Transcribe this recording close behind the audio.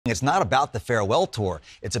It's not about the farewell tour.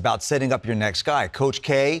 It's about setting up your next guy. Coach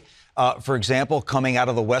K, for example, coming out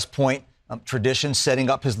of the West Point tradition, setting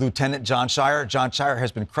up his lieutenant, John Shire. John Shire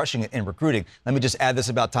has been crushing it in recruiting. Let me just add this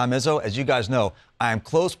about Tom Izzo. As you guys know, I am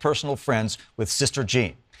close personal friends with Sister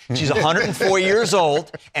Jean. She's 104 years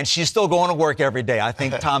old, and she's still going to work every day. I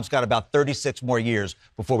think Tom's got about 36 more years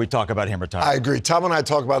before we talk about him retiring. I agree. Tom and I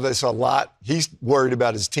talk about this a lot. He's worried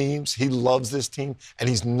about his teams. He loves this team, and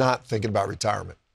he's not thinking about retirement.